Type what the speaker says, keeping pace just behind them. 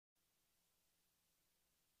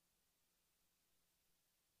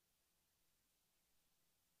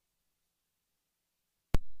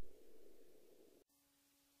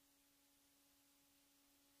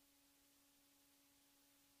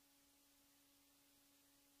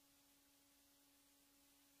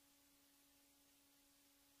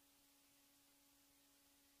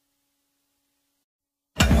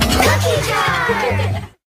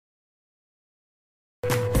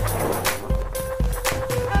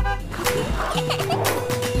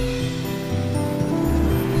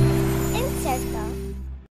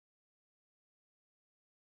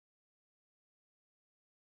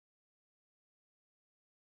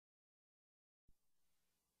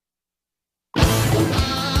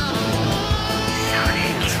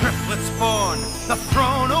the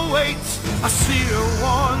throne awaits. A seer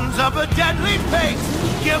warns of a deadly fate.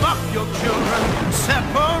 Give up your children,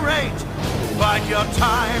 separate. Bide your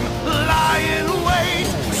time, lie in wait.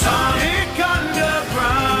 Sonic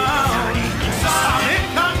Underground,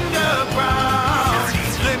 Sonic Underground.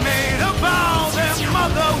 They made a vow their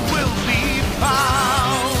mother will be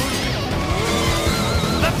found.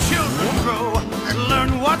 The children grow,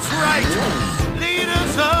 learn what's right.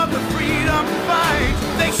 Leaders of the freedom fight.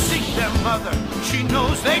 They seek their mother, she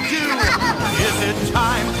knows they do. Is it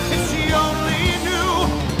time? If she only knew,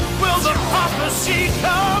 will the prophecy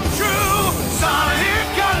come true?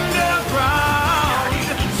 Sonic Underground,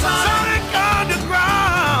 Sonic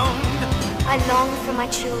Underground. I long for my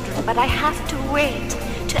children, but I have to wait.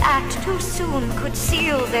 To act too soon could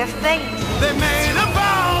seal their fate. They made a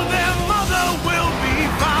vow their mother will be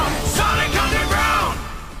found. Sonic Underground.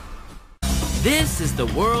 This is the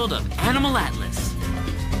world of Animal Atlas.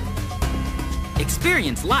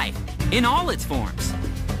 Experience life in all its forms.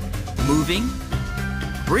 Moving,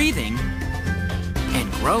 breathing,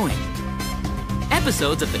 and growing.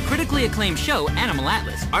 Episodes of the critically acclaimed show Animal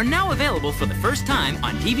Atlas are now available for the first time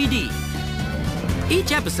on DVD.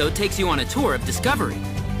 Each episode takes you on a tour of discovery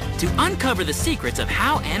to uncover the secrets of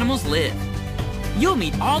how animals live. You'll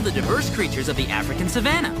meet all the diverse creatures of the African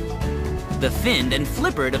savanna, the finned and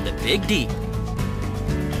flippered of the Big Deep,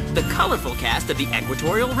 the colorful cast of the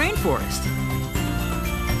equatorial rainforest,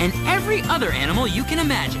 and every other animal you can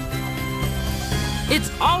imagine.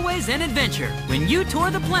 It's always an adventure when you tour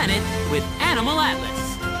the planet with Animal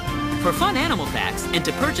Atlas. For fun animal facts and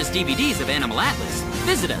to purchase DVDs of Animal Atlas,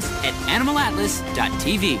 visit us at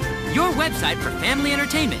animalatlas.tv, your website for family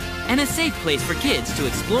entertainment and a safe place for kids to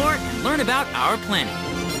explore and learn about our planet.